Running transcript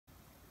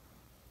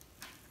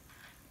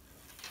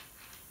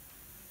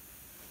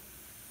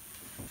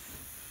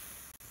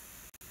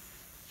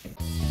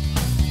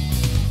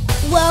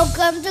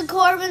Welcome to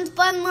Corban's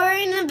Fun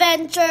Learning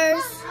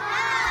Adventures.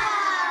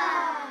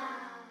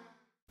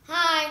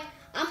 Hi,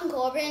 I'm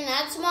Corban and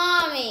that's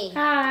Mommy.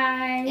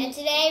 Hi. And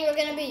today we're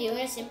going to be doing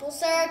a simple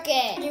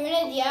circuit. Doing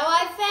a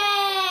DIY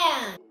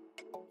fan.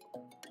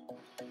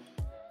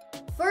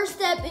 First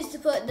step is to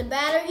put the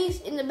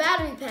batteries in the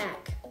battery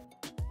pack.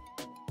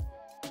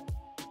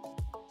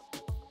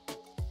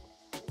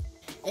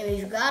 And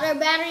we've got our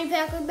battery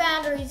pack with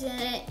batteries in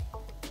it.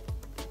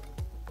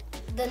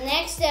 The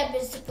next step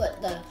is to put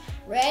the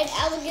red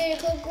alligator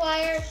clip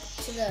wire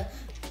to the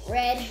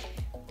red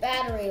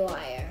battery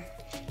wire.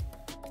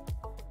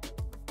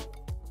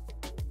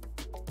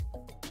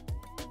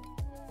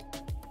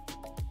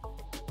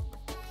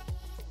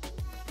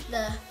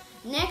 The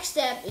next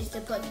step is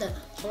to put the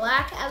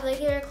black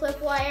alligator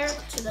clip wire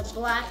to the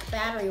black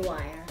battery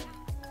wire.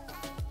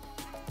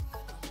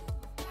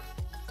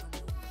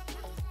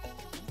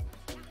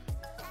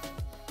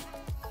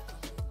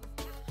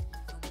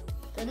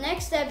 The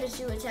next step is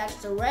to attach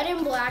the red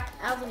and black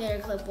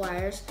alligator clip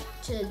wires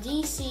to the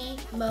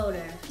DC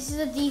motor. This is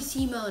a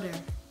DC motor.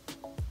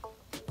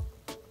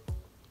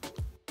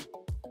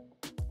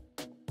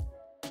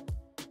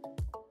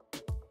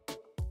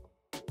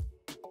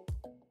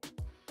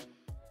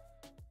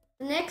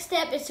 The next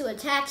step is to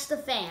attach the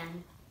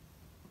fan.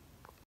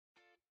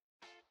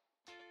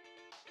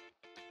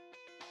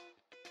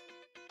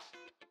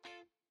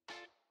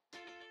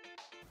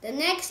 The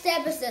next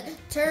step is to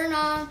turn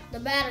on the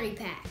battery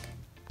pack.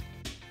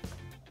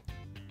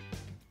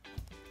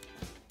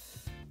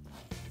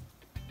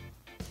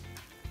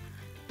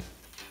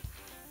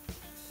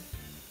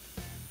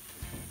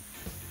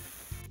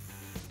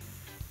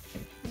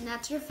 And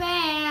that's your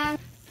fan.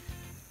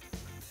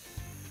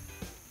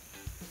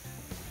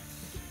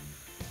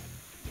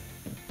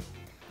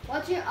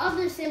 Watch your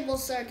other simple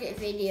circuit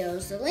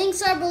videos. The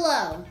links are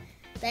below.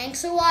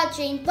 Thanks for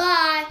watching.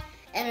 Bye.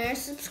 And remember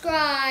to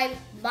subscribe.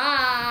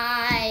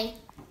 Bye.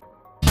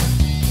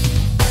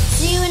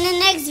 See you in the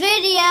next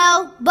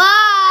video.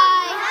 Bye.